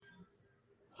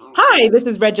Hi, this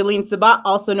is Regeline Sabat,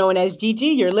 also known as Gigi.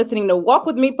 You're listening to Walk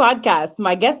With Me podcast.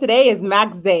 My guest today is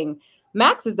Max Zhang.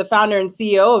 Max is the founder and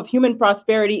CEO of Human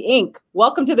Prosperity Inc.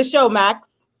 Welcome to the show, Max.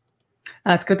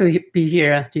 It's good to be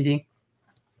here, Gigi.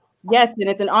 Yes, and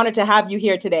it's an honor to have you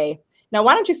here today. Now,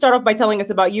 why don't you start off by telling us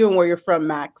about you and where you're from,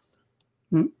 Max?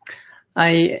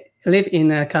 I live in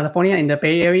California, in the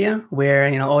Bay Area, where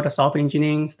all the software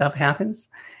engineering stuff happens.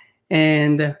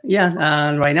 And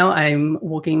right now I'm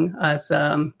working as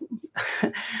I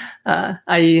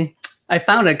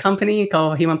found a company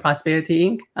called Human Prosperity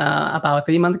Inc. About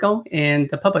 3 months ago, and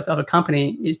the purpose of the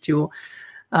company is to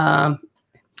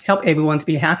help everyone to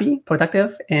be happy,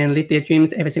 productive, and live their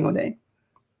dreams every single day.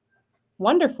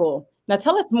 Wonderful. Now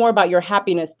tell us more about your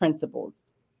happiness principles.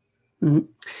 Mm-hmm.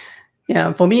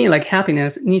 Yeah, for me, like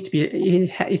happiness needs to be,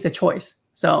 it's a choice.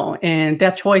 So, and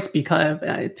that choice, because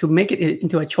to make it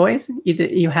into a choice,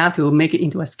 you have to make it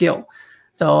into a skill.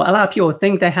 So a lot of people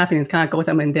think that happiness kind of goes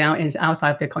up and down and is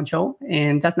outside of their control,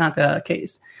 and that's not the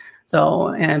case. So,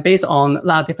 and based on a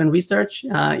lot of different research,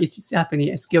 it's definitely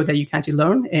a skill that you can actually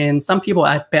learn. And some people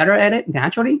are better at it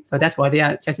naturally, so that's why they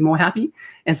are just more happy.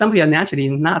 And some people are naturally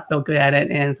not so good at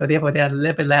it, and so therefore they are a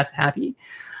little bit less happy.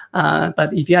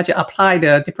 But if you actually apply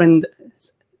the different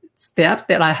steps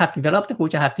that I have developed,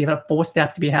 which I have developed 4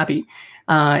 steps to be happy,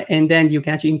 and then you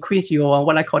can actually increase your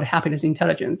what I call happiness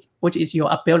intelligence, which is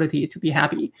your ability to be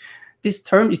happy. This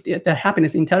term, the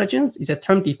happiness intelligence, is a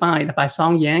term defined by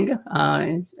Song Yang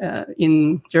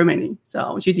in Germany.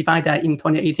 So she defined that in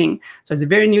 2018. So it's a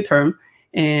very new term,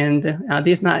 and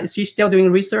she's still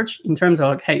doing research in terms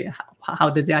of like, hey, how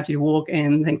does it actually work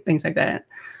and things like that.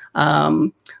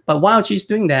 But while she's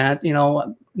doing that,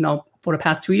 for the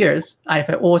past 2 years, I've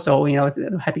also,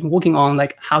 have been working on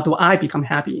like, how do I become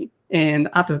happy? And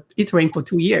after iterating for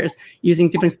 2 years, using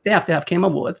different steps that I've came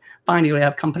up with, finally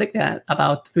I've completed that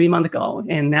about 3 months ago.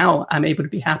 And now I'm able to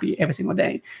be happy every single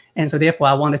day. And so therefore,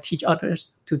 I want to teach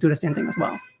others to do the same thing as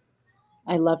well.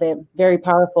 I love it. Very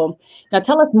powerful. Now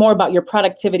tell us more about your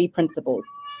productivity principles.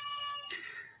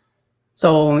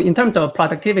 So in terms of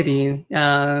productivity,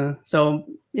 the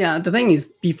thing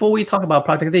is, before we talk about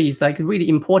productivity, it's like really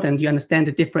important you understand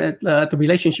the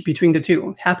relationship between the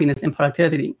two, happiness and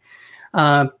productivity.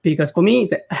 Because for me,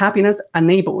 happiness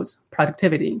enables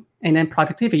productivity, and then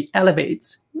productivity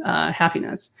elevates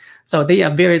happiness. So they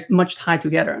are very much tied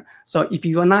together. So if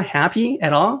you are not happy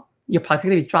at all, your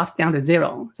productivity drops down to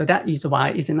 0. So that is why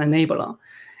it's an enabler.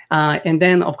 And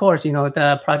then, of course,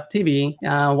 the productivity,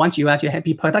 once you actually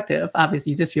be productive,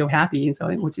 obviously you just feel happy, so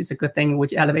which is a good thing,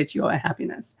 which elevates your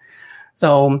happiness.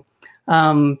 So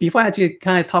before I actually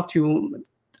kind of talk to you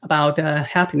about the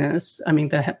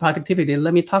productivity,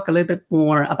 let me talk a little bit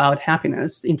more about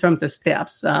happiness in terms of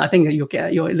steps. I think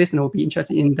your listener will be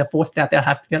interested in the 4 steps that I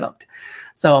have developed.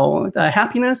 So the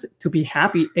happiness, to be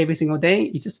happy every single day,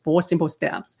 is just 4 simple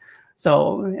steps.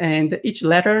 So, and each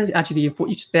letter, actually for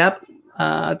each step,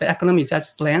 the acronym is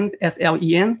just SLEN,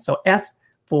 S-L-E-N. So S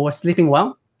for sleeping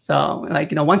well. So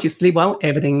once you sleep well,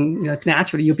 everything,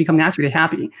 you become naturally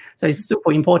happy. So it's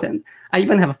super important. I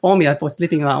even have a formula for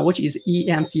sleeping well, which is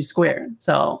EMC squared.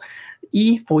 So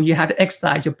E for you have to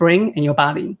exercise your brain and your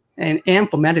body, and M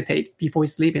for meditate before you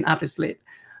sleep and after sleep.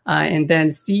 And then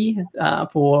C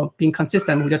for being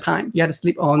consistent with your time. You have to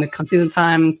sleep on the consistent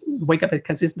times, wake up at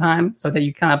consistent time, so that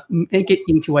you kind of make it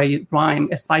into a rhyme,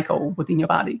 a cycle within your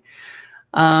body.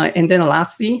 And then the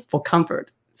last C for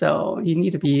comfort. So you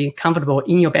need to be comfortable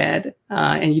in your bed,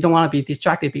 and you don't want to be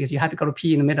distracted because you have to go to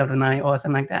pee in the middle of the night or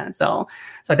something like that. So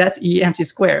that's EMC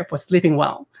squared for sleeping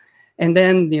well. And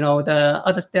then, the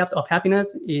other steps of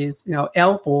happiness is,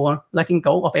 L for letting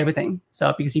go of everything.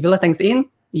 So because if you let things in,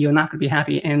 you're not going to be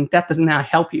happy, and that does not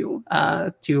help you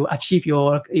to achieve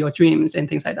your dreams and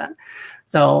things like that.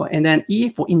 So, and then E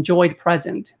for enjoy the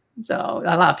present. So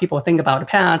a lot of people think about the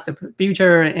past, the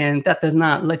future, and that does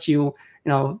not let you,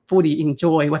 fully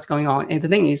enjoy what's going on. And the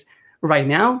thing is, right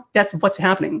now, that's what's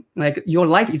happening. Like your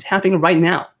life is happening right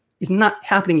now. It's not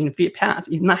happening in the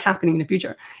past. It's not happening in the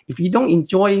future. If you don't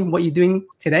enjoy what you're doing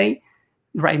today,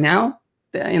 right now,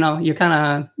 you're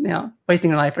kind of,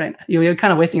 wasting your life, right? You're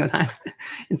kind of wasting your time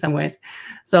in some ways.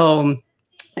 So,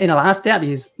 and the last step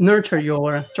is nurture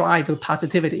your drive to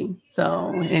positivity.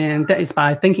 So, and that is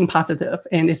by thinking positive,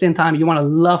 and at the same time, you want to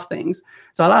love things.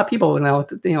 So a lot of people,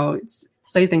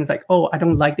 say things like, "Oh, I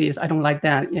don't like this, I don't like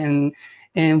that," and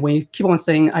when you keep on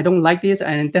saying, "I don't like this,"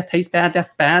 and that tastes bad, that's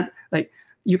bad, like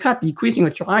you can't decreasing your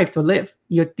drive to live.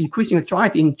 You're decreasing your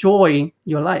drive to enjoy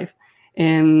your life,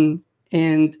 and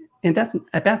that's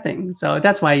a bad thing. So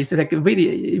that's why it's like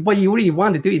really what you really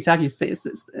want to do is actually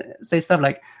say stuff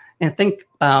like, and think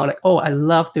about like, oh, I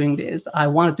love doing this. I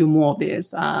want to do more of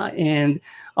this. And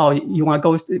oh, you want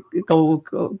to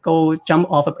go jump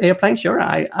off an airplane? Sure,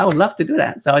 I would love to do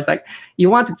that. So it's like you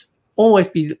want to always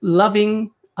be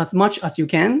loving as much as you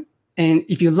can. And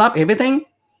if you love everything,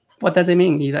 what does it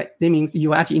mean? It means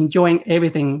you're actually enjoying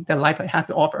everything that life has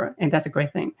to offer, and that's a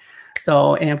great thing.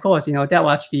 So, and of course, that will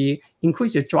actually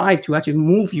increase your drive to actually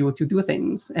move you to do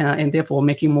things, and therefore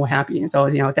make you more happy. And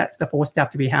so, that's the fourth step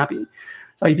to be happy.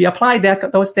 So, if you apply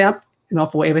those steps,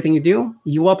 for everything you do,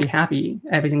 you will be happy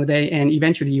every single day, and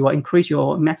eventually you will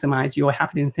maximize your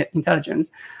happiness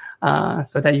intelligence,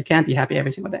 so that you can be happy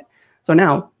every single day. So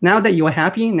now that you are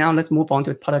happy, now let's move on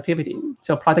to productivity.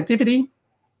 So productivity.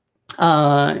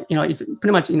 It's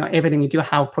pretty much, everything you do,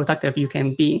 how productive you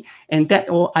can be. And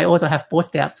I also have 4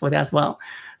 steps for that as well.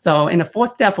 So, and the 4th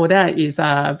step for that is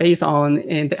based on,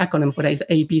 and the acronym for that is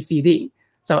ABCD.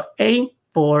 So A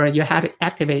for you have to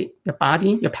activate your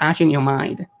body, your passion, your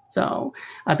mind. So,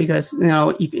 because,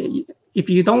 if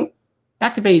you don't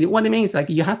activate, what it means, like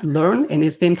you have to learn and at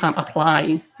the same time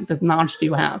apply the knowledge that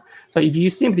you have. So if you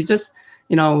simply just,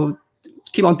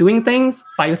 keep on doing things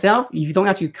by yourself, you don't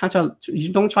actually try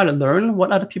to learn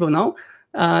what other people know,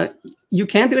 you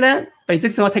can do that, but it's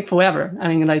just going to take forever. I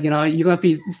mean, like, you're going to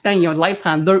be spending your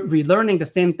lifetime relearning the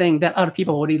same thing that other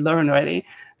people already learned already.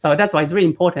 So that's why it's really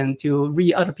important to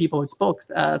read other people's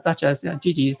books, such as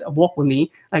Gigi's Walk With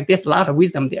Me. Like, there's a lot of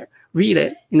wisdom there. Read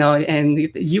it, and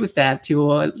use that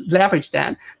to leverage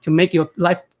that to make your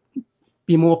life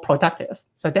be more productive.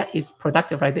 So that is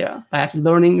productive right there, by actually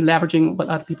learning, leveraging what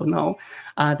other people know.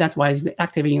 That's why it's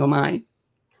activating your mind.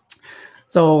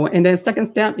 So, and then second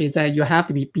step is that you have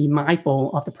to be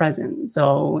mindful of the present.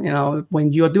 So,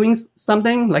 when you're doing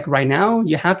something like right now,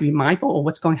 you have to be mindful of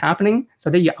what's happening so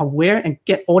that you're aware and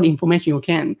get all the information you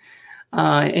can.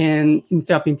 And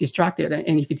instead of being distracted.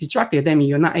 And if you're distracted, then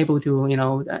you're not able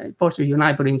to, firstly, you're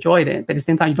not able to enjoy it. But at the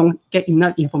same time, you don't get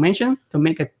enough information to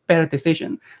make a better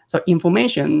decision. So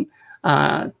information,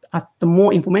 as the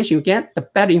more information you get, the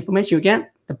better information you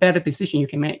get, the better decision you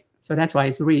can make. So that's why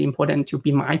it's really important to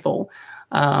be mindful.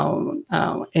 And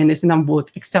it's number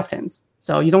with acceptance.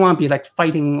 So you don't want to be like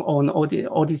fighting on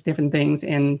all these different things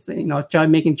and,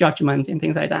 making judgments and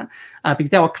things like that, because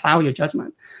that will cloud your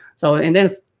judgment. So, and then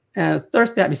third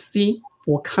step is C,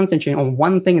 for concentrating on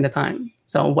one thing at a time.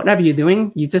 So whatever you're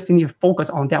doing, you just need to focus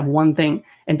on that one thing.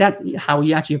 And that's how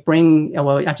you actually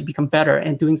become better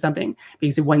at doing something.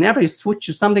 Because whenever you switch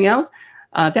to something else,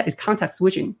 that is context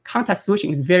switching. Context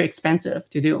switching is very expensive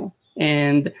to do.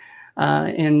 And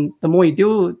the more you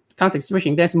do context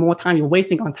switching, there's more time you're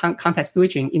wasting on context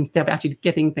switching instead of actually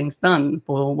getting things done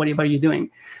for whatever you're doing.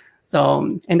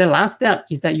 So, and the last step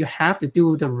is that you have to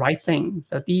do the right thing.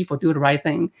 So D for do the right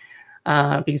thing,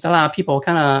 because a lot of people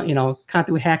kind of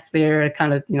do hacks there,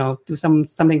 do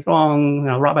something's wrong,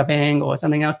 rob a bank or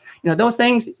something else. Those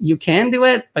things you can do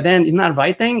it, but then it's not the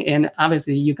right thing, and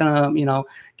obviously you're gonna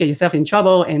get yourself in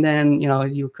trouble. And then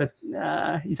you could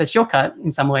it's a shortcut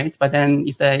in some ways, but then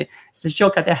it's a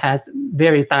shortcut that has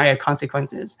very dire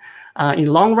consequences. In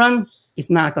the long run, it's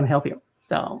not gonna help you.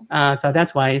 So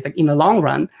that's why, like, in the long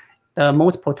run, the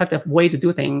most productive way to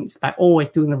do things is by always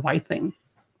doing the right thing.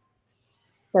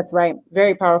 That's right.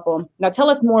 Very powerful. Now tell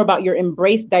us more about your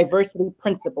Embrace Diversity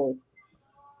principles.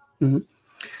 Mm-hmm.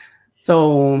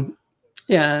 So,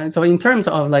 yeah. So in terms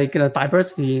of like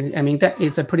diversity, I mean, that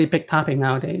is a pretty big topic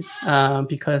nowadays,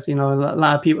 because, a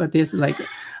lot of people, there's like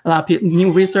a lot of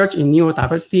new research in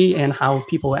neurodiversity and how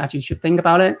people actually should think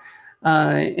about it.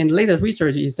 And latest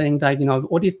research is saying that,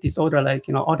 all these disorders like,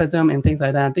 autism and things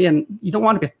like that, then you don't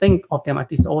want to think of them as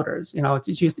disorders, you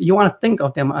want to think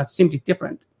of them as simply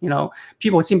different.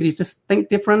 People simply just think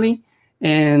differently.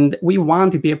 And we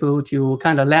want to be able to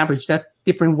kind of leverage that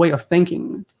different way of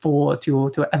thinking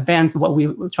to advance what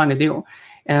we're trying to do.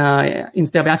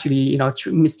 Instead of actually,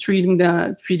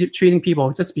 treating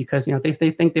people just because,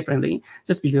 they think differently,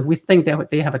 just because we think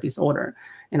that they have a disorder,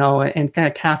 and kind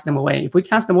of cast them away. If we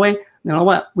cast them away, you know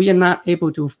what, we are not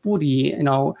able to fully,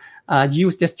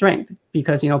 use their strength,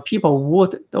 because, people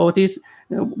would, all this,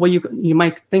 what you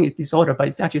might think is disorder, but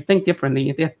it's actually think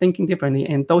differently. They're thinking differently.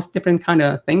 And those different kind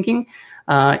of thinking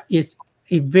is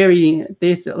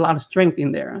there's a lot of strength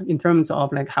in there in terms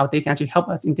of like how they can actually help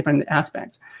us in different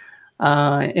aspects.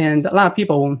 And a lot of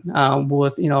people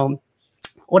with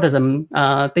autism,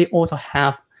 they also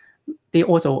have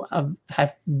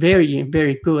very,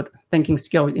 very good thinking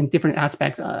skills in different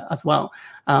aspects as well,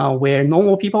 where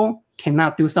normal people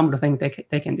cannot do some of the things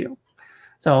they can do.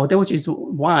 So that is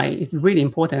why it's really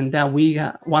important that we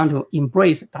want to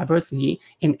embrace diversity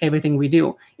in everything we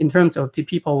do, in terms of the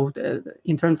people,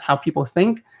 in terms of how people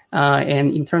think,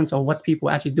 and in terms of what people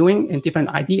are actually doing and different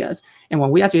ideas. And when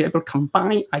we actually able to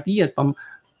combine ideas from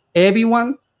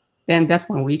everyone, then that's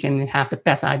when we can have the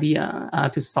best idea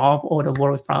to solve all the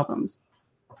world's problems.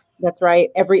 That's right.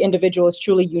 Every individual is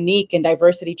truly unique and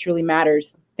diversity truly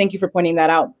matters. Thank you for pointing that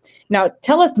out. Now,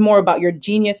 tell us more about your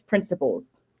genius principles.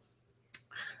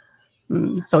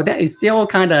 So that is still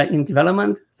kind of in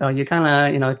development. So you're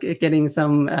kind of, getting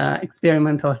some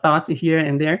experimental thoughts here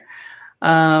and there.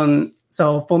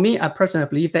 So for me, I personally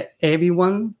believe that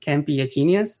everyone can be a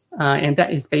genius. And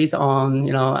that is based on,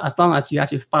 as long as you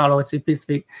actually follow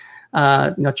specific,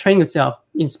 train yourself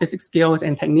in specific skills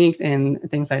and techniques and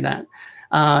things like that.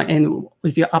 And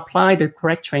if you apply the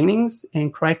correct trainings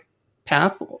and correct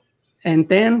path, and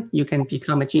then you can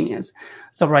become a genius.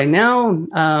 So right now,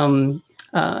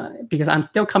 because I'm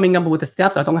still coming up with the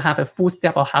steps, I don't have a full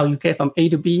step of how you get from A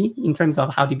to B in terms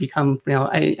of how to become,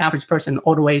 an average person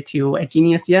all the way to a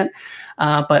genius yet.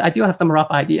 But I do have some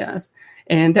rough ideas.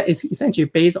 And that is essentially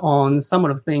based on some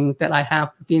of the things that I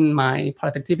have within my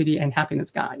productivity and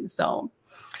happiness guide. So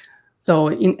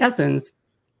in essence,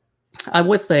 I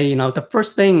would say, the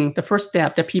first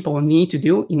step that people need to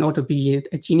do in order to be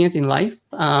a genius in life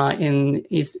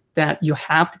is that you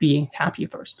have to be happy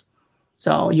first.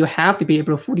 So you have to be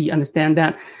able to fully understand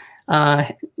that,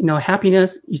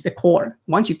 happiness is the core.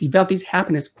 Once you develop this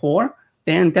happiness core,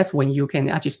 then that's when you can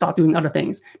actually start doing other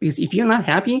things. Because if you're not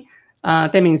happy,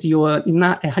 that means you're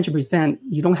not 100%,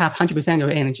 you don't have 100% of your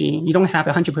energy, you don't have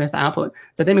 100% output.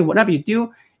 So that means whatever you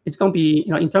do, it's going to be,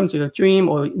 in terms of your dream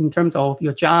or in terms of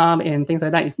your job and things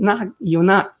like that, you're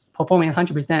not performing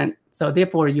 100%. So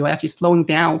therefore, you're actually slowing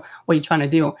down what you're trying to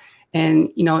do. And,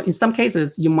 in some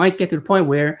cases, you might get to the point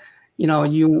where,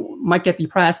 you might get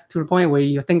depressed to the point where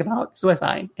you think about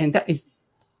suicide. And that is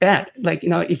bad. Like,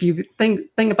 if you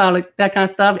think about like that kind of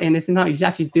stuff and it's not, you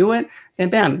actually do it, then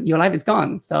bam, your life is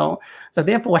gone. So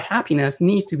therefore, happiness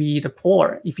needs to be the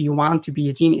core if you want to be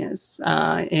a genius.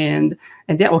 And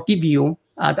that will give you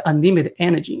the unlimited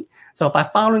energy. So by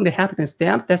following the happiness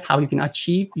step, that's how you can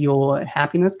achieve your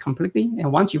happiness completely.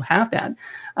 And once you have that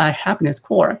happiness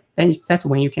core, then that's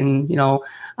when you can,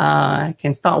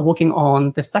 can start working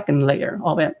on the second layer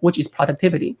of it, which is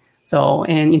productivity. So,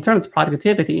 and in terms of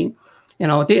productivity,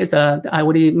 there's I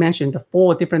already mentioned the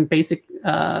 4 different basic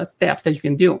steps that you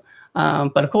can do.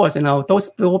 But of course, those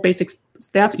 4 basic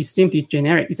steps is simply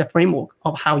generic. It's a framework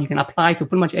of how you can apply to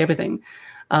pretty much everything.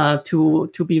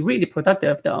 To be really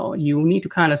productive, though, you need to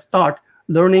kind of start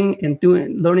learning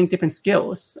different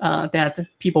skills that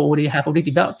people already have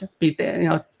developed.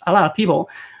 A lot of people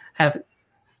have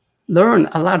learned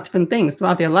a lot of different things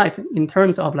throughout their life in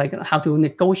terms of like how to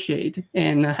negotiate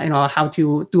and how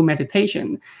to do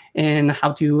meditation and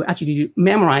how to actually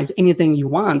memorize anything you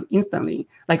want instantly.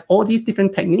 Like all these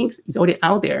different techniques is already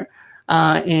out there.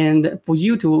 And for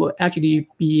you to actually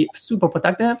be super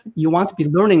productive, you want to be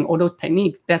learning all those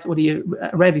techniques that's already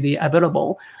readily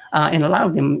available. And a lot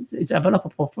of them is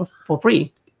available for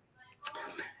free.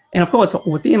 And of course,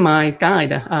 within my guide,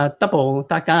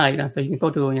 double.guide, so you can go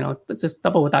to, just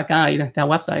double.guide, that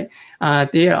website,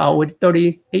 there are with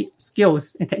 38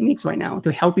 skills and techniques right now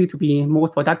to help you to be more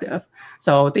productive.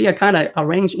 So they are kind of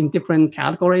arranged in different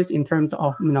categories in terms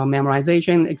of,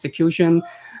 memorization, execution,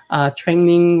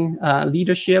 training,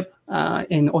 leadership,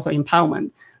 and also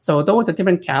empowerment. So those are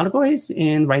different categories.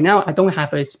 And right now, I don't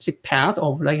have a specific path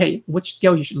of like, hey, which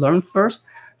skill you should learn first.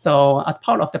 So as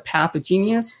part of the path to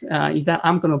genius is that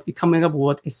I'm going to be coming up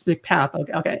with a specific path.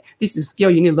 Okay, this is a skill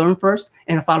you need to learn first,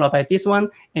 and followed by this one,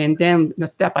 and then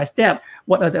step by step,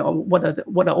 what are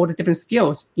all the different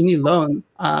skills you need to learn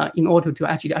in order to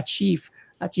actually achieve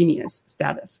a genius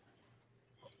status.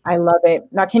 I love it.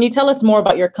 Now, can you tell us more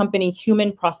about your company,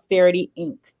 Human Prosperity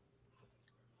Inc.?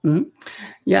 Mm-hmm.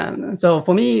 Yeah. So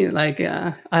for me,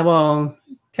 I will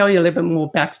tell you a little bit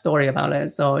more backstory about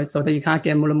it, so that you can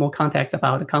get a little more context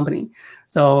about the company.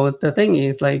 So the thing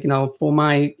is, for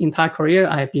my entire career,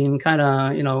 I've been kind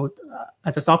of,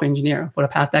 as a software engineer for the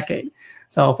past decade.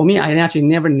 So for me, I actually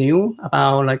never knew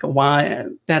about why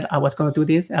that I was going to do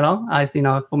this at all.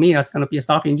 For me, I was going to be a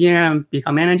software engineer and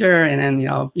become manager, and then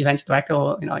eventually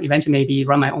director, eventually maybe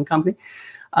run my own company.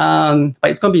 But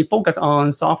it's going to be focused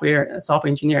on software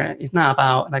engineer. It's not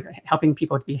about helping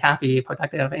people to be happy,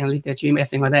 productive, and live their dream every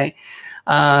single day.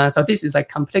 So this is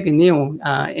completely new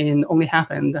and only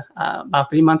happened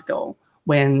about 3 months ago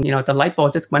when the light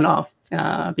bulb just went off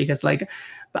because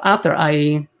but after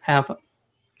I have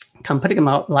completed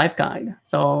my life guide,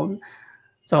 so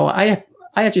I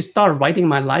actually started writing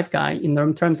my life guide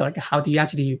in terms of how do you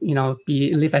actually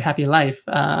live a happy life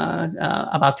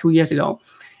about 2 years ago.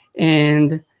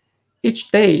 And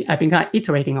each day I've been kind of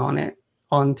iterating on it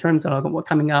on terms of what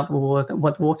coming up with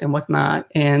what works and what's not.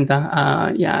 And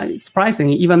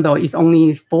surprisingly, even though it's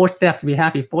only 4 steps to be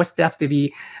happy, 4 steps to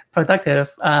be productive,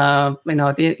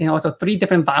 also 3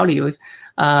 different values.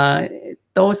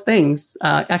 Those things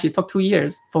actually took 2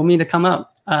 years for me to come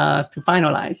up to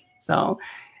finalize. So,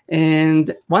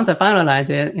 and once I finalized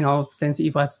it, since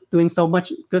it was doing so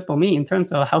much good for me in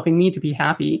terms of helping me to be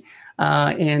happy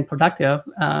and productive,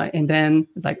 and then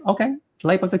it's like, okay, the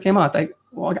light bulb came out. It's like,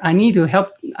 well, I need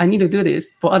to do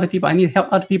this for other people. I need to help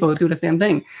other people do the same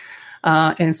thing.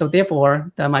 And so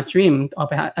therefore, my dream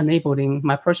of enabling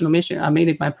my personal mission, I made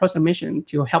it my personal mission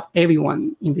to help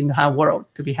everyone in the entire world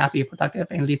to be happy, productive,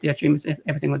 and live their dreams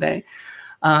every single day.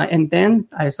 And then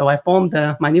I formed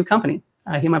my new company,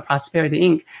 Human Prosperity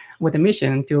Inc., with a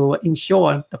mission to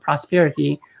ensure the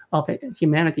prosperity of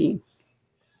humanity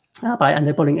by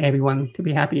enabling everyone to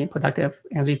be happy and productive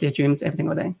and live their dreams every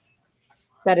single day.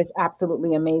 That is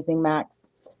absolutely amazing, Max.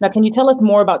 Now, can you tell us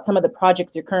more about some of the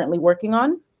projects you're currently working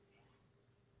on?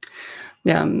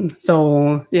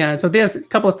 So there's a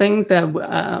couple of things that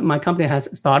my company has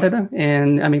started,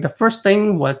 and I mean the first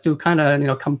thing was to kind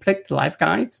of complete life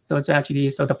guides. So it's actually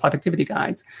the productivity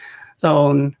guides.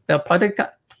 So the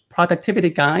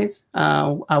productivity guides,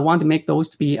 I want to make those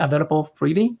to be available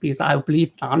freely because I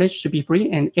believe knowledge should be free,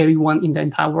 and everyone in the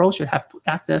entire world should have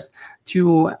access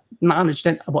to knowledge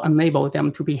that will enable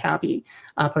them to be happy,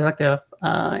 productive,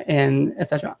 and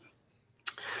etc.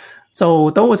 So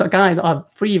those guides are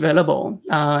free available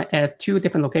at 2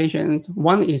 different locations.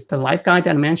 One is the life guide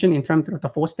that I mentioned in terms of the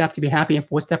 4 steps to be happy and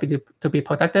 4 steps to be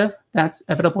productive. That's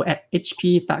available at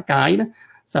hp.guide.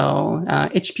 So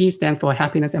HP stands for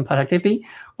happiness and productivity,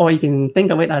 or you can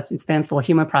think of it as it stands for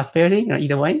human prosperity,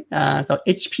 either way. So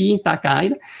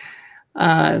hp.guide.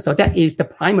 So that is the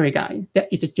primary guide. That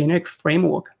is a generic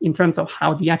framework in terms of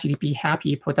how do you actually be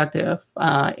happy, productive,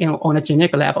 on a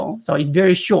generic level. So it's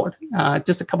very short,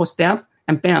 just a couple steps,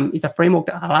 and bam, it's a framework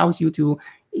that allows you to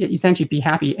essentially be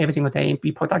happy every single day, be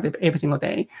productive every single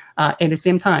day. At the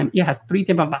same time, it has 3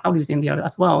 different values in there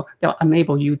as well that will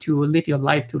enable you to live your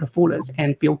life to the fullest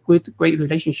and build great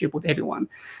relationship with everyone.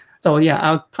 So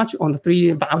I'll touch on the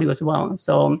 3 values as well.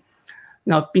 So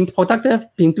being productive,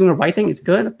 doing the right thing is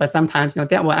good, but sometimes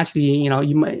that will actually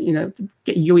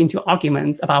get you into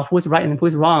arguments about who's right and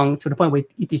who's wrong to the point where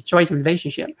it destroys the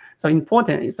relationship. So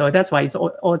that's why it's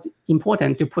always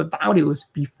important to put values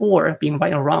before being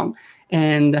right or wrong.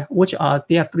 And there are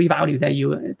 3 values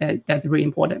that's really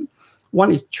important.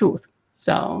 One is truth.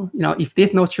 So if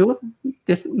there's no truth,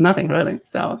 there's nothing really.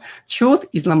 So truth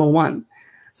is number 1.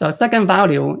 So second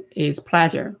value is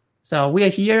pleasure. So we are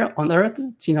here on earth,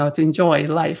 to enjoy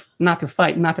life, not to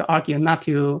fight, not to argue, not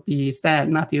to be sad,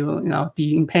 not to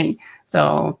be in pain.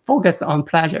 So focus on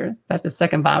pleasure. That's the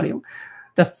second value.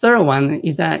 The third one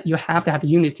is that you have to have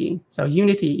unity. So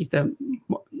unity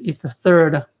is the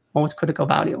third most critical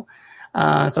value.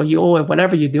 So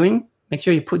whatever you're doing, make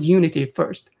sure you put unity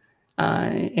first,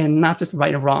 and not just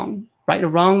right or wrong. Right or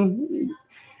wrong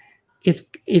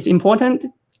is important,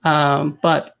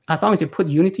 but as long as you put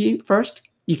unity first,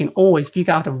 you can always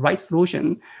figure out the right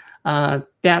solution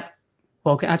that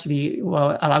will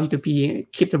allow you to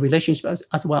keep the relationship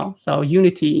as well. So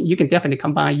unity, you can definitely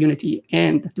combine unity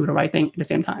and do the right thing at the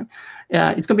same time.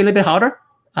 It's going to be a little bit harder,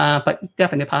 but it's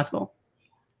definitely possible.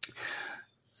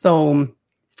 So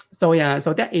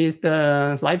that is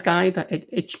the life guide at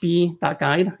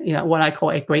hp.guide, what I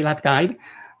call a great life guide.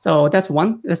 So that's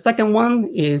one. The second one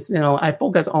is, I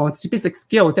focus on specific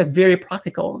skill that's very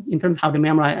practical in terms of how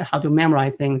to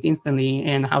memorize things instantly,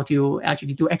 and how to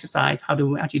actually do exercise, how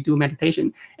to actually do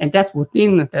meditation. And that's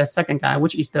within the second guide,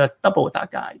 which is the double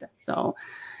guide. So,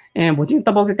 and within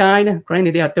double guide,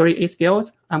 currently there are 38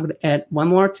 skills. I'm going to add 1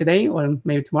 more today or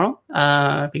maybe tomorrow,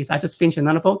 because I just finished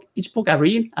another book. Each book I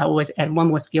read, I always add 1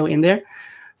 more skill in there.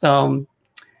 So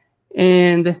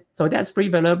that's free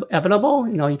available.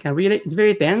 You can read it. It's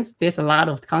very dense. There's a lot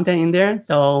of content in there.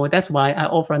 So that's why I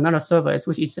offer another service,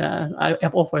 which is I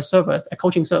offer a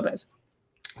coaching service.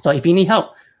 So if you need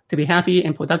help to be happy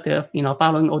and productive,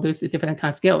 following all those different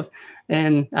kind of skills,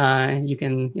 then you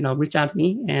can reach out to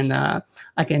me, and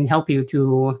I can help you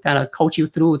to kind of coach you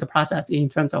through the process in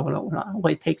terms of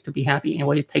what it takes to be happy and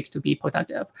what it takes to be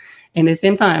productive. And at the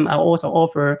same time, I also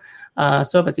offer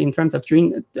service in terms of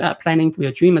dream planning for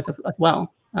your dream as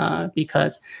well.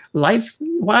 because life,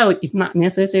 while it's not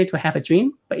necessary to have a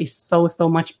dream, but it's so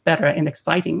much better and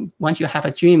exciting once you have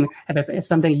a dream, have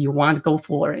something you want to go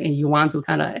for, and you want to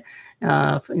kind of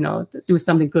do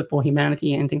something good for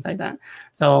humanity and things like that.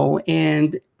 So,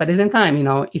 but at the same time,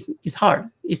 it's hard.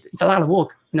 It's a lot of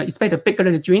work. Especially the bigger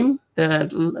the dream, the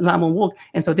lot more work.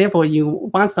 And so therefore you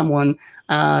want someone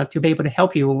to be able to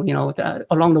help you,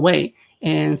 along the way.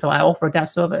 And so I offer that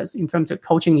service in terms of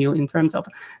coaching you, in terms of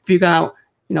figure out,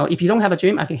 if you don't have a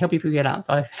dream, I can help you figure it out.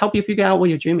 So I help you figure out what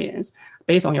your dream is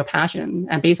based on your passion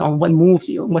and based on what moves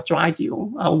you, what drives you,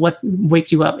 what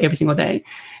wakes you up every single day.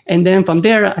 And then from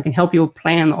there, I can help you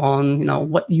plan on,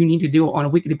 what you need to do on a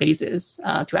weekly basis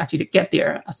to actually get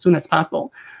there as soon as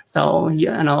possible. So, a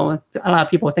lot of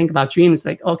people think about dreams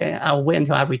like, okay, I'll wait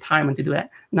until I retirement to do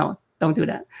that. No, don't do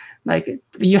that. Like,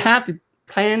 you have to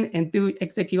plan and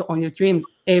execute on your dreams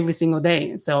every single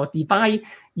day. So divide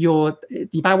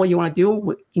what you want to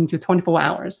do into 24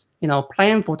 hours.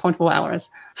 Plan for 24 hours.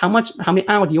 How many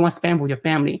hours do you want to spend with your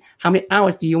family? How many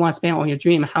hours do you want to spend on your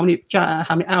dream? How many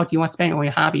hours do you want to spend on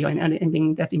your hobby or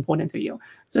anything that's important to you?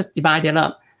 Just divide it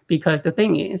up, because the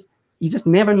thing is, you just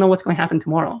never know what's going to happen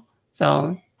tomorrow.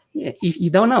 So if you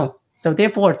don't know, so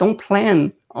therefore don't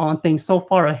plan on things so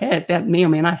far ahead that may or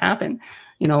may not happen.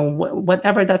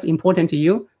 Whatever that's important to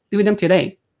you, do them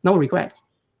today. No regrets.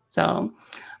 So,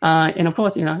 and of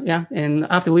course, and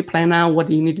after we plan out what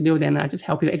you need to do, then I just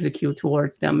help you execute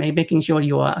towards them, making sure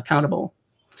you are accountable.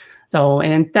 So,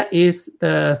 and that is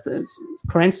the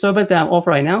current service that I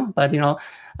offer right now. But,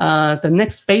 the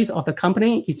next phase of the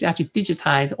company is to actually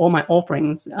digitize all my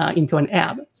offerings into an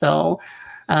app. So,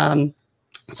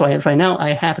 so right now I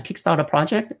have a Kickstarter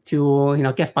project to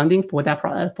get funding for that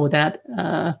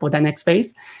next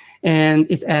phase, and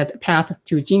it's at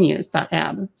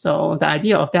path2genius.app. So the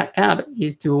idea of that app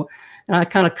is to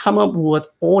kind of come up with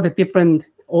all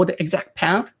the exact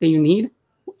path that you need,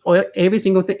 or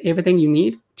everything you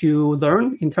need to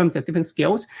learn in terms of different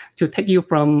skills to take you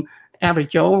from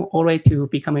average Joe all the way to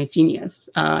become a genius,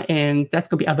 and that's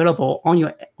going to be available on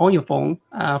your phone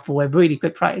for a really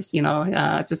good price.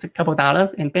 Just a couple of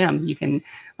dollars, and bam, you can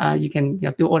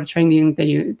do all the training that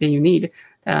you need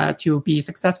to be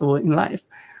successful in life.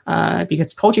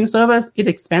 Because coaching service is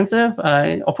expensive.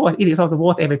 Of course, it is also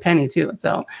worth every penny too.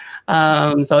 So,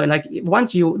 like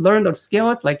once you learn those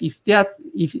skills, like if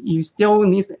you still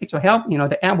need extra help,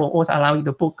 the app will also allow you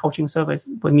to book coaching service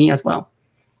with me as well.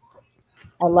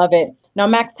 I love it. Now,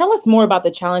 Max, tell us more about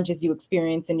the challenges you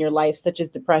experience in your life, such as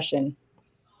depression.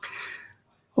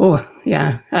 Oh,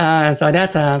 yeah. So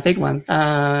that's a big one.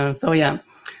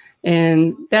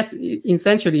 And that's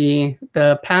essentially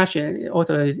the passion,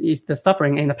 also is the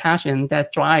suffering and the passion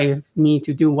that drives me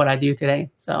to do what I do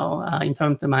today. So in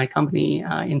terms of my company,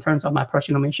 in terms of my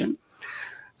personal mission.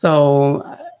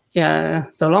 So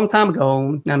so a long time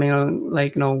ago, I mean,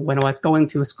 when I was going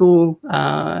to school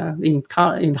in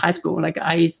high school, like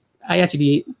I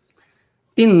actually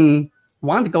didn't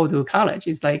want to go to college.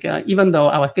 It's like even though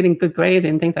I was getting good grades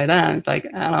and things like that, it's like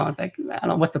I don't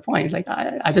know what's the point. It's like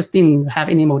I just didn't have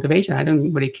any motivation. I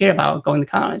didn't really care about going to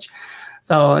college.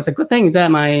 So it's a good thing is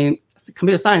that my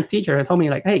computer science teacher told me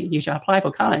like, hey, you should apply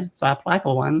for college. So I applied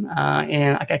for one,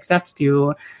 and I got accepted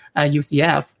to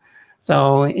UCF.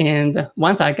 So, and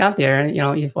once I got there,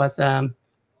 it was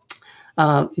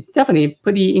it's definitely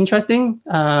pretty interesting.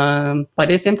 But at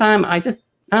the same time, I just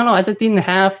didn't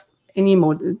have any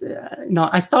more.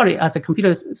 I started as a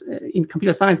computer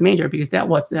science major because that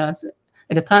was at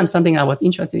the time something I was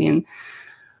interested in.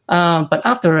 But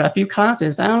after a few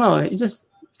classes, I don't know, it just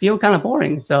feel kind of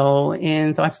boring. So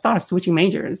I started switching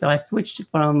majors. So I switched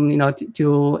from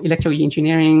to electrical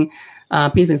engineering,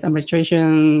 business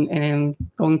administration, and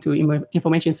going to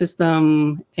information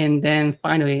system, and then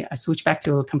finally I switched back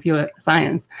to computer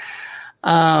science.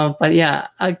 But yeah,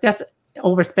 that's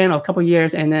overspent a couple of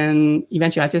years, and then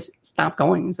eventually I just stopped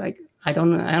going. It's like I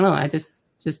don't know. I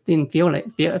just didn't feel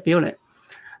it.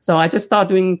 So I just started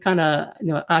doing kind of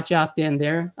odd jobs there and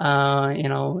there.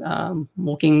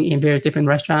 Working in various different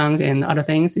restaurants and other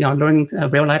things. Learning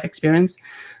real life experience.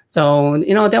 So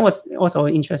that was also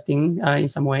interesting in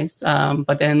some ways.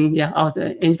 But then I was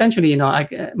eventually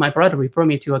my brother referred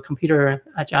me to a computer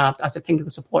job as a technical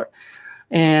support.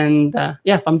 And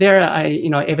from there,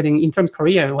 everything in terms of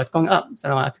career was going up.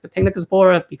 So I took a technical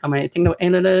support, become a technical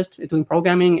analyst, doing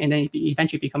programming, and then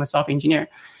eventually become a software engineer.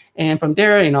 And from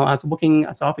there, I was working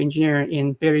as a software engineer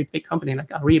in very big companies like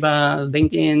Ariba,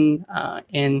 LinkedIn,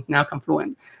 and now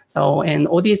Confluent. So, and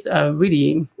all these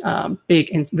really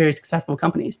big and very successful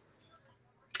companies.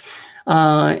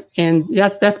 And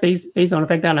that's based on the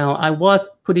fact that I was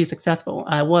pretty successful.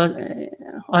 I was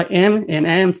I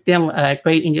am still a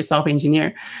great software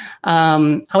engineer.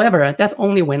 However, that's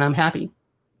only when I'm happy.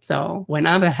 So when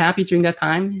I'm happy during that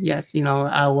time, yes,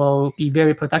 I will be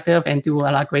very productive and do a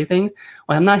lot of great things.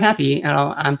 When I'm not happy,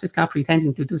 I'm just kind of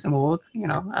pretending to do some work,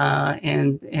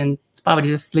 and it's probably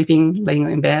just sleeping, laying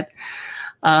in bed.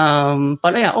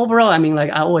 But yeah, overall, I mean,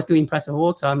 like I always do impressive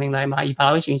work. So I mean, like my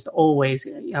evaluation is always,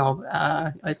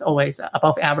 it's always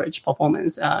above average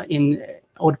performance in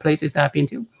all the places that I've been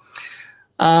to.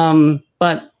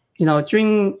 But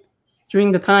during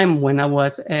the time when I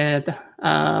was at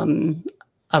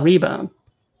Ariba,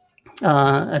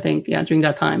 I think, during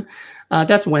that time,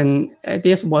 that's when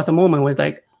this was a moment where it's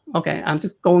like, okay, I'm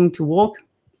just going to work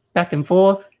back and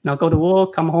forth, go to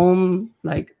work, come home,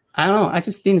 like, I don't know, I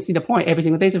just didn't see the point every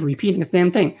single day, just repeating the same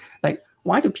thing. Like,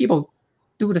 why do people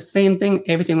do the same thing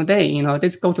every single day? They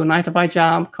just go to a 9-to-5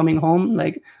 job, coming home,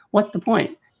 like, what's the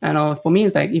point? For me,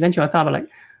 it's like, eventually I thought, like,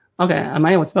 okay, I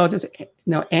might as well just,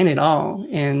 end it all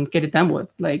and get it done with.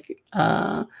 Like,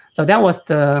 so that was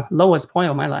the lowest point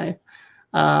of my life.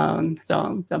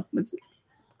 So the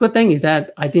good thing is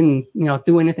that I didn't,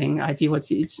 do anything.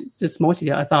 It's just mostly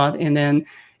a thought. And then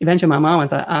eventually my mom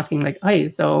was asking, like, hey,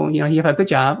 so, you have a good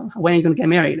job. When are you going to get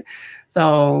married?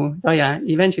 So yeah,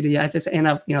 eventually I just end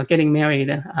up, getting married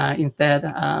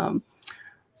instead.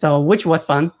 So which was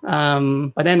fun.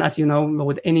 But then, as you know,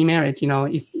 with any marriage,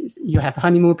 you have a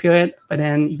honeymoon period, but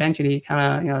then eventually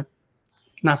kind of,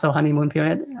 not so honeymoon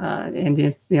period, and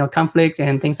there's conflicts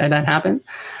and things like that happen.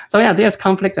 So yeah, there's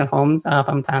conflicts at home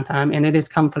from time to time, and it is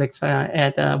conflicts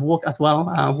at work as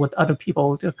well with other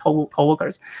people, the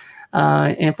co-workers.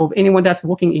 And for anyone that's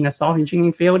working in a software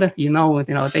engineering field,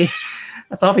 they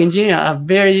software engineers are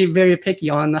very, very picky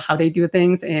on how they do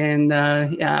things, and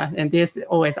and there's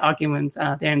always arguments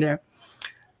there and there.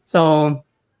 So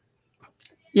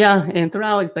yeah, and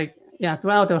throughout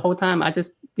the whole time, I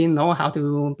just didn't know how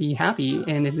to be happy,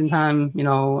 and at the same time,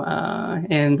 so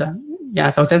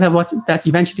that's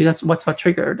eventually what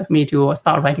triggered me to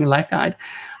start writing Life Guide.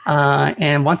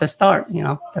 And once I start,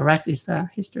 the rest is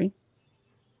history.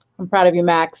 I'm proud of you,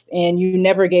 Max, and you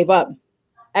never gave up.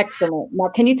 Excellent. Now,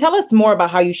 can you tell us more about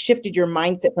how you shifted your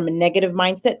mindset from a negative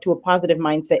mindset to a positive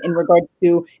mindset in regards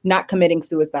to not committing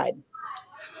suicide?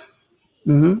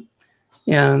 Mm-hmm.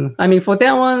 Yeah, I mean, for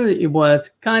that one, it was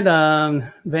kind of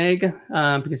vague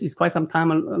because it's quite some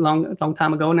time, a long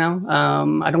time ago now.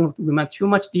 I don't remember too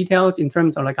much details in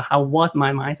terms of like how was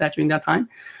my mindset during that time.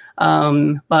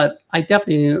 But I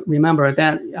definitely remember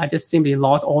that I just simply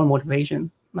lost all motivation.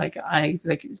 Because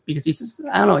it's just,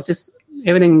 I don't know, just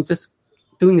everything just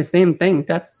doing the same thing.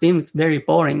 That seems very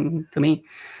boring to me.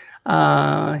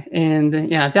 And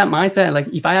yeah, that mindset, like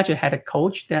if I actually had a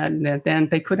coach, then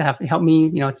they could have helped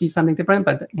me, see something different.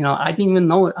 But I didn't even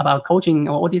know about coaching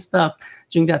or all this stuff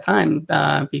during that time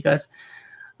because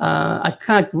I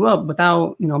kind of grew up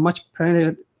without much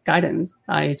parental guidance.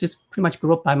 I just pretty much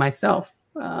grew up by myself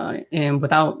and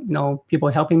without people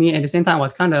helping me. At the same time, I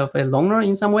was kind of a loner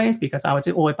in some ways because I was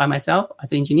always by myself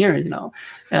as an engineer.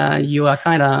 You are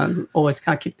kind of always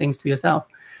kind of keep things to yourself.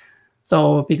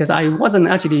 So because I wasn't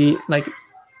actually like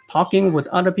talking with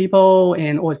other people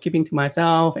and always keeping to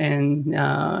myself, and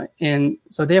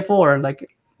so therefore like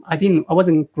I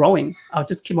wasn't growing. I was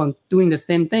just keep on doing the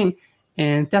same thing,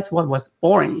 and that's what was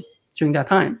boring during that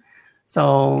time.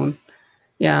 So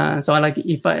yeah, so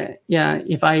if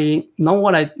I know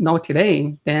what I know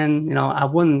today, then I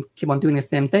wouldn't keep on doing the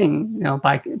same thing,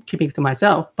 by keeping it to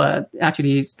myself, but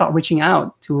actually start reaching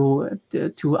out to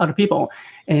other people,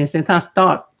 and sometimes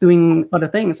start doing other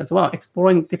things as well,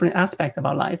 exploring different aspects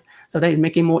about life, so that it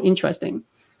make it more interesting.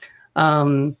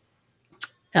 And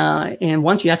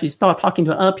once you actually start talking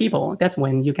to other people, that's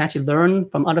when you can actually learn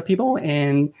from other people,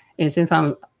 and at the same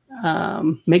time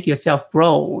make yourself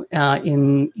grow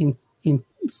in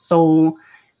so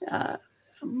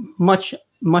much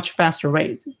faster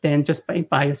rate than just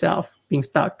by yourself being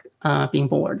stuck, being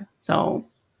bored. So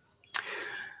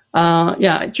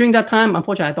during that time,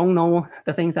 unfortunately, I don't know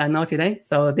the things I know today.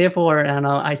 So therefore,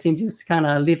 I seem to just kind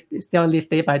of live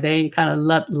day by day, kind of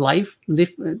let life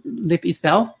live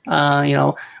itself.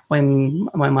 When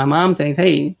my mom says,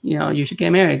 "Hey, you should get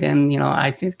married," then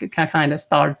I kind of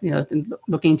start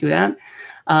looking into that,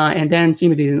 and then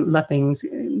seem to let things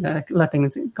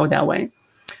go that way.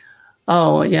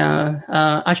 Oh yeah,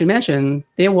 I should mention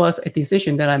there was a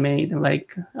decision that I made,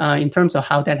 like in terms of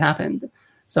how that happened.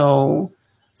 So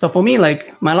for me,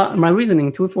 like my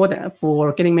reasoning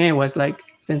for getting married was like,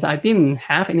 since I didn't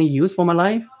have any use for my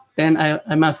life, then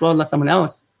I might as well let someone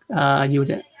else use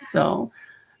it. So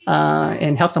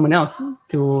and help someone else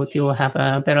to have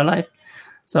a better life.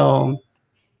 So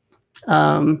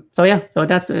So yeah, so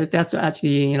that's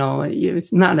actually,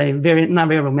 it's not very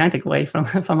romantic way from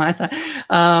my side,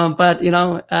 but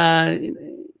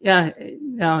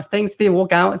yeah, things did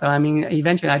work out. So I mean,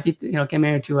 eventually I did get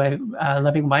married to a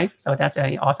loving wife. So that's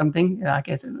an awesome thing. I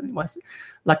guess it was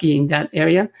lucky in that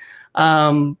area.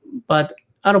 But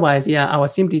otherwise, yeah, I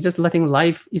was simply just letting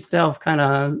life itself kind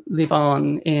of live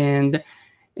on, and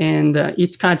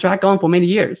it's kind of dragged on for many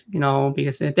years,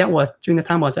 because that was during the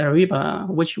time I was at Ariba,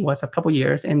 which was a couple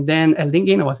years, and then at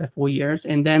LinkedIn I was at 4 years,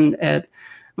 and then at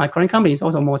my current company it's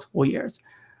also almost 4 years,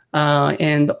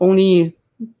 and only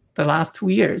the last 2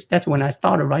 years, that's when I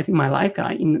started writing my life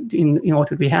guide in order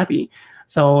to be happy.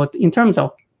 So in terms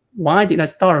of why did I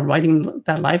start writing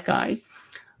that life guide,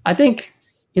 I think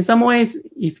in some ways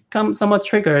it's somewhat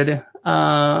triggered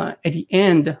at the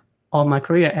end of my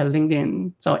career at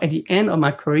LinkedIn. So at the end of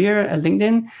my career at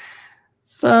LinkedIn,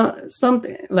 so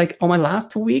something like on my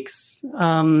last 2 weeks,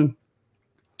 I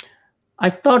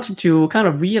started to kind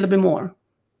of read a little bit more.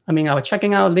 I mean, I was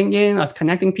checking out LinkedIn, I was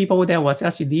connecting people that was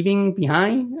actually leaving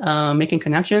behind, making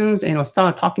connections, and I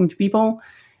started talking to people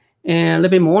and a little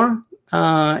bit more.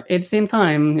 At the same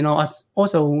time, I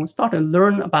also started to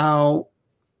learn about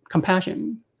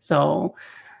compassion. So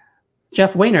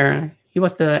Jeff Weiner,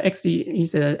 he's the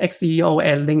ex-CEO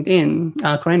at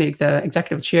LinkedIn, currently the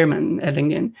executive chairman at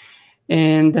LinkedIn.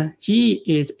 And he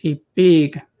is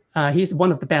he's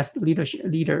one of the best leaders,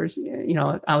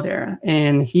 out there.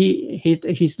 And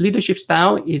his leadership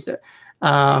style is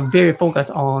very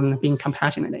focused on being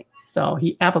compassionate. So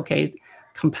he advocates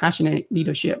compassionate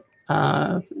leadership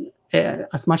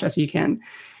as much as he can.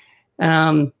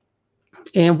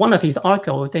 And one of his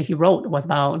articles that he wrote was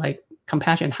about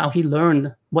compassion, how he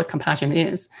learned what compassion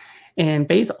is. And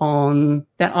based on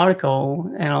that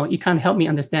article, it kind of helped me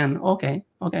understand, okay,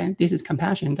 this is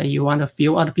compassion, that you want to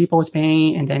feel other people's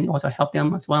pain and then also help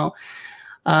them as well.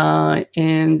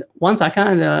 And once I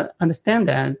kind of understand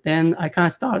that, then I kind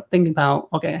of start thinking about,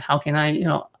 okay, how can I,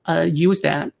 use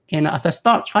that? And as I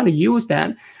start trying to use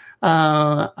that,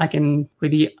 I can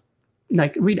really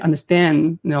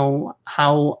understand,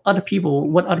 how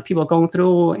what other people are going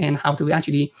through, and how to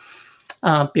actually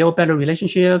build better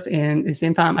relationships. And at the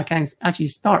same time, I can actually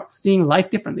start seeing life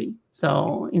differently.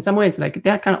 So in some ways,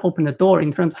 that kind of opened the door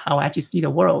in terms of how I actually see the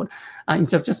world.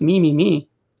 Instead of just me,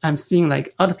 I'm seeing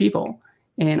other people,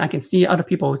 and I can see other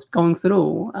people going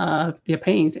through their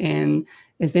pains. And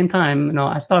at the same time,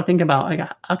 I start thinking about,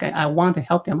 okay, I want to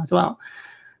help them as well.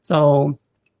 So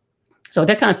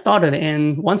that kind of started.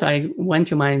 And once I went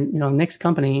to my next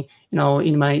company,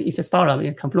 it's a startup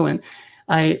in Confluent,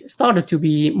 I started to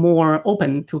be more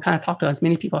open to kind of talk to as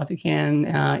many people as I can,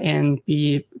 and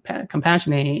be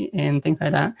compassionate and things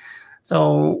like that.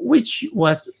 So which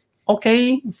was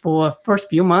okay for first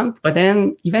few months, but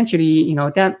then eventually,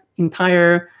 that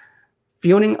entire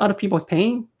feeling other people's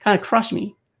pain kind of crushed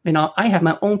me. I have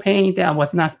my own pain that I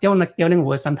was still not dealing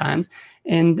with sometimes.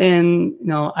 And then,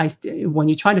 when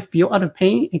you try to feel other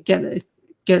pain and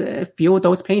feel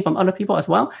those pain from other people as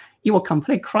well, it will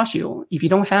completely crush you if you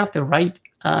don't have the right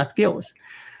skills.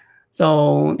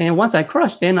 So, and once I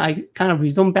crushed, then I kind of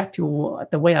resumed back to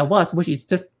the way I was, which is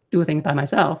just do things by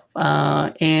myself.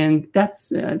 And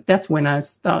that's when I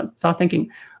start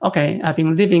thinking, okay, I've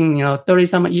been living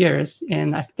 30-some years,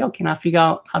 and I still cannot figure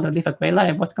out how to live a great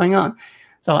life. What's going on?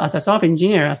 So as a software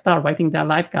engineer, I started writing that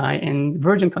life guide and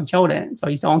version controlled it. So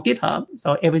it's on GitHub.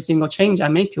 So every single change I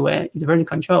make to it is version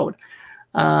controlled.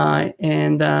 So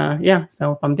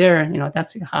from there,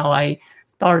 that's how I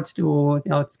started to,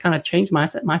 kind of change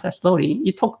mindset slowly.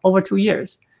 It took over 2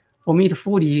 years for me to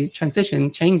fully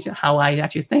change how I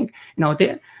actually think. At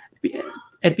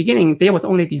the beginning, there was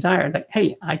only desire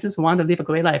hey, I just want to live a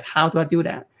great life. How do I do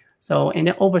that? So, and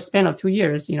then over span of 2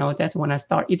 years, that's when I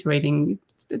start iterating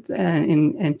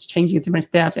and changing different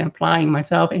steps and applying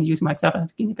myself and using myself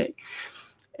as a guinea pig.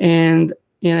 And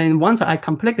once I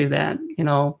completed that,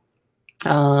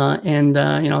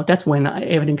 that's when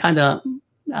everything kind of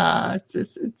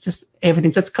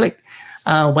everything just clicked.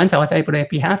 Once I was able to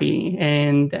be happy,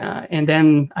 and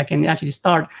then I can actually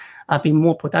start being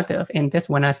more productive. And that's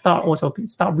when I start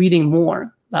reading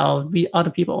more about other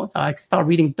people. So I start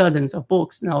reading dozens of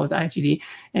books, actually,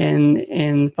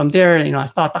 and from there, I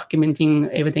start documenting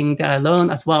everything that I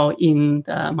learned as well in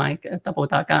my Double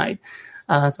Dot Guide.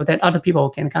 So that other people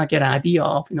can kind of get an idea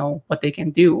of, what they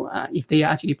can do if they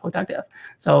are actually productive.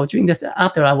 So during this,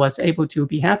 after I was able to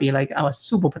be happy, I was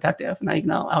super productive. I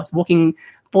was working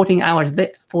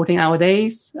 14-hour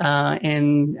days,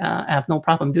 and I have no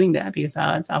problem doing that because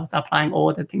I was applying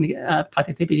all the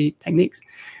productivity techniques.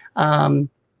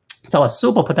 So I was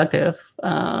super productive,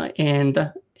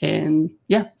 and And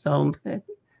yeah, so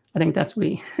I think that's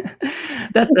really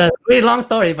that's a really long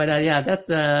story, but yeah, that's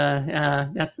how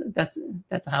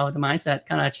the mindset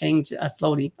kind of changed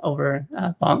slowly over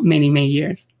many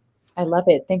years. I love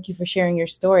it. Thank you for sharing your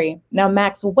story. Now,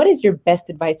 Max, what is your best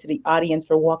advice to the audience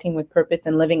for walking with purpose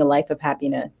and living a life of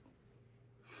happiness?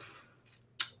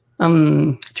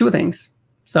 Two things.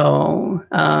 So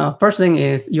first thing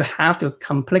is you have to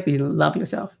completely love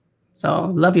yourself.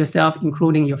 So love yourself,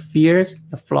 including your fears,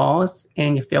 your flaws,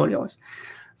 and your failures.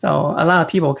 So a lot of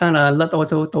people kind of let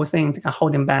also those things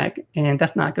hold them back, and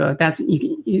that's not good. That's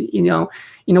you know,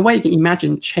 in a way you can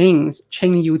imagine chains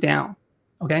chaining you down.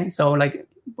 Okay, so like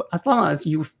as long as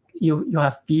you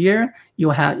have fear,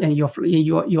 you're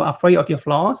afraid of your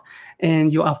flaws,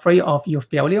 and you're afraid of your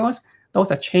failures, those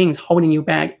are chains holding you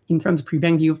back in terms of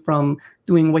preventing you from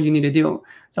doing what you need to do.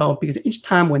 So because each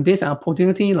time when there's an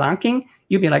opportunity lacking,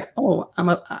 you'll be like, oh,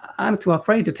 I'm too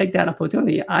afraid to take that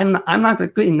opportunity. I'm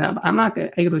not good enough. I'm not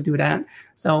able to do that.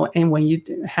 So, and when you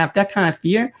have that kind of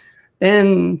fear,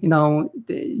 then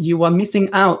you are missing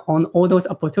out on all those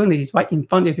opportunities right in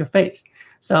front of your face.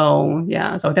 So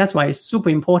yeah, so that's why it's super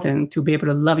important to be able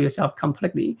to love yourself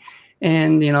completely.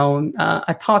 And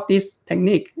I taught this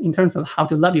technique in terms of how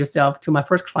to love yourself to my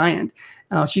first client.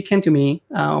 She came to me.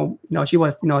 She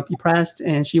was depressed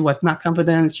and she was not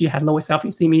confident. She had low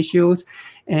self-esteem issues.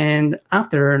 And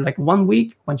after like 1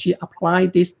 week, when she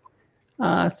applied this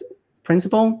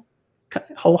principle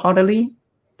wholeheartedly,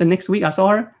 the next week I saw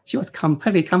her. She was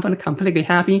completely confident, completely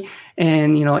happy,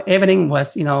 and everything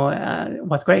was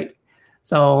was great.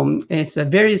 So it's a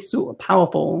very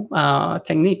powerful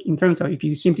technique in terms of if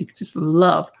you simply just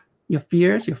love your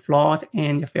fears, your flaws,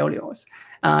 and your failures,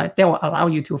 that will allow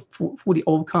you to fully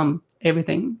overcome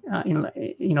everything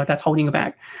that's holding you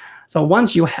back. So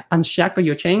once you unshackle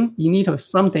your chain, you need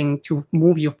something to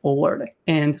move you forward.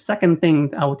 And the second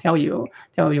thing I will tell your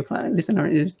listener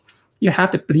is you have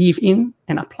to believe in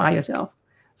and apply yourself.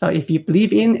 So if you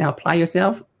believe in and apply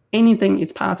yourself, anything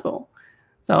is possible.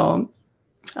 So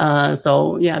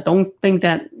yeah, don't think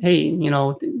that, hey,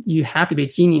 you have to be a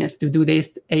genius to do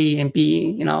this A and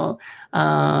B.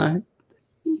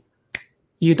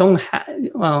 You don't have.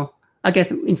 Well, I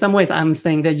guess in some ways I'm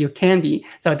saying that you can be.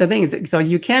 So the thing is, so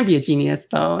you can be a genius.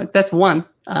 So that's one.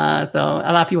 So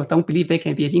a lot of people don't believe they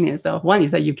can be a genius. So one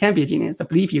is that you can be a genius. So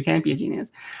believe you can be a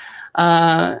genius.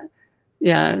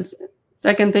 Yeah.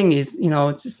 Second thing is, in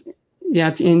order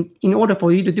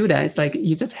for you to do that, it's like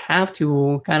you just have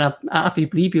to kind of, after you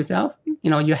believe yourself,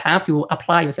 you have to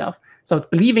apply yourself. So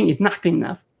believing is not good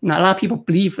enough. A lot of people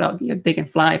believe they can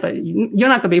fly, but you're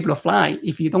not going to be able to fly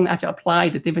if you don't actually apply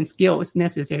the different skills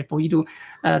necessary for you to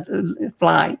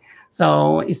fly.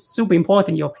 So it's super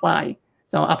important you apply.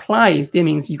 So apply, that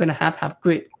means you're going to have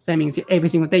grit. So that means every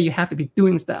single day you have to be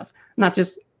doing stuff, not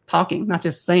just talking, not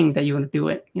just saying that you're going to do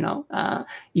it.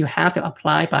 You have to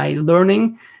apply by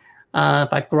learning,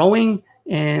 by growing,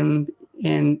 and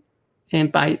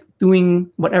by doing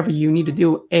whatever you need to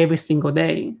do every single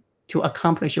day to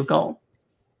accomplish your goal.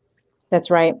 That's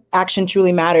right. Action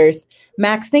truly matters.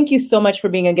 Max, thank you so much for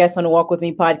being a guest on the Walk With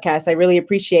Me podcast. I really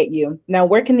appreciate you. Now,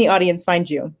 where can the audience find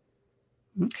you?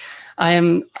 I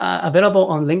am available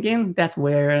on LinkedIn. That's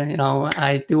where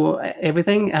I do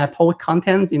everything. I post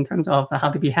contents in terms of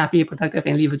how to be happy, productive,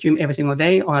 and live a dream every single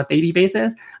day on a daily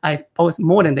basis. I post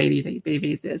more than daily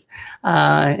basis,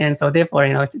 and so therefore,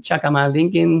 check out my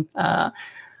LinkedIn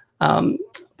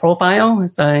profile.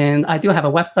 So, and I do have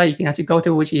a website you can actually go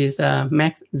to, which is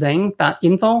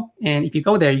maxzeng.info. And if you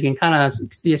go there, you can kind of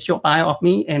see a short bio of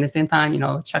me. And at the same time,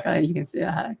 check out, you can see,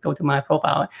 go to my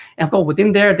profile. And of course,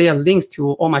 within there are links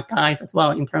to all my guides as well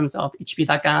in terms of HP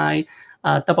Guide,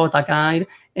 Double Guide.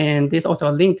 And there's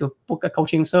also a link to book a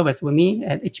coaching service with me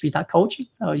at hp.coach.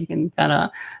 So you can kind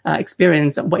of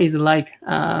experience what it's like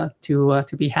to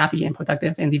be happy and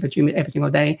productive and live a dream every single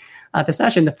day.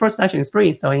 The first session is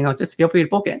free. So, just feel free to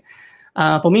book it.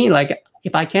 For me, like,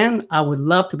 if I can, I would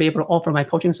love to be able to offer my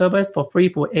coaching service for free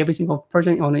for every single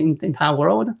person on the entire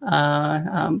world.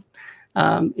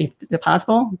 If it's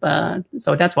possible, but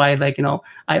so that's why,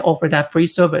 I offer that free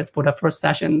service for the first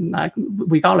session. Like,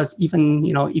 regardless, even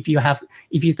if you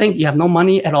think you have no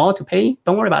money at all to pay,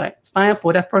 don't worry about it. Sign up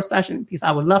for that first session because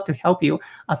I would love to help you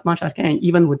as much as I can,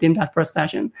 even within that first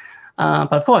session.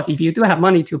 But of course, if you do have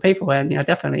money to pay for it,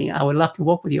 definitely, I would love to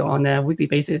work with you on a weekly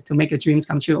basis to make your dreams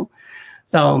come true.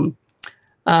 So.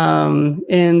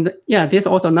 And yeah, there's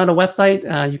also another website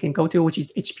you can go to, which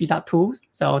is hp.tools.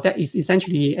 So that is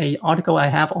essentially an article I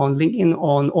have on LinkedIn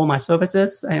on all my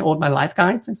services and all my life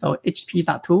guides. And so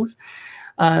hp.tools.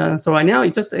 So right now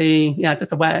it's just a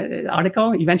web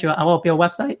article. Eventually I will build a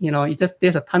website. It's just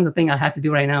there's a tons of things I have to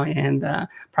do right now and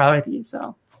priorities.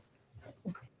 So.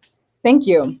 Thank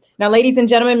you. Now, ladies and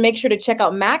gentlemen, make sure to check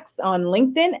out Max on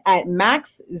LinkedIn at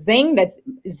Max Zheng, that's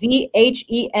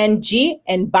ZHENG,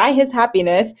 and buy his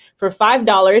happiness for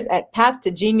 $5 at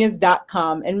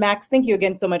pathtojenius.com. And Max, thank you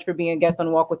again so much for being a guest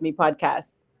on Walk With Me podcast.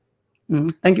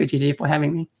 Thank you, Gigi, for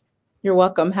having me. You're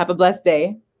welcome. Have a blessed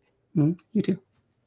day. You too.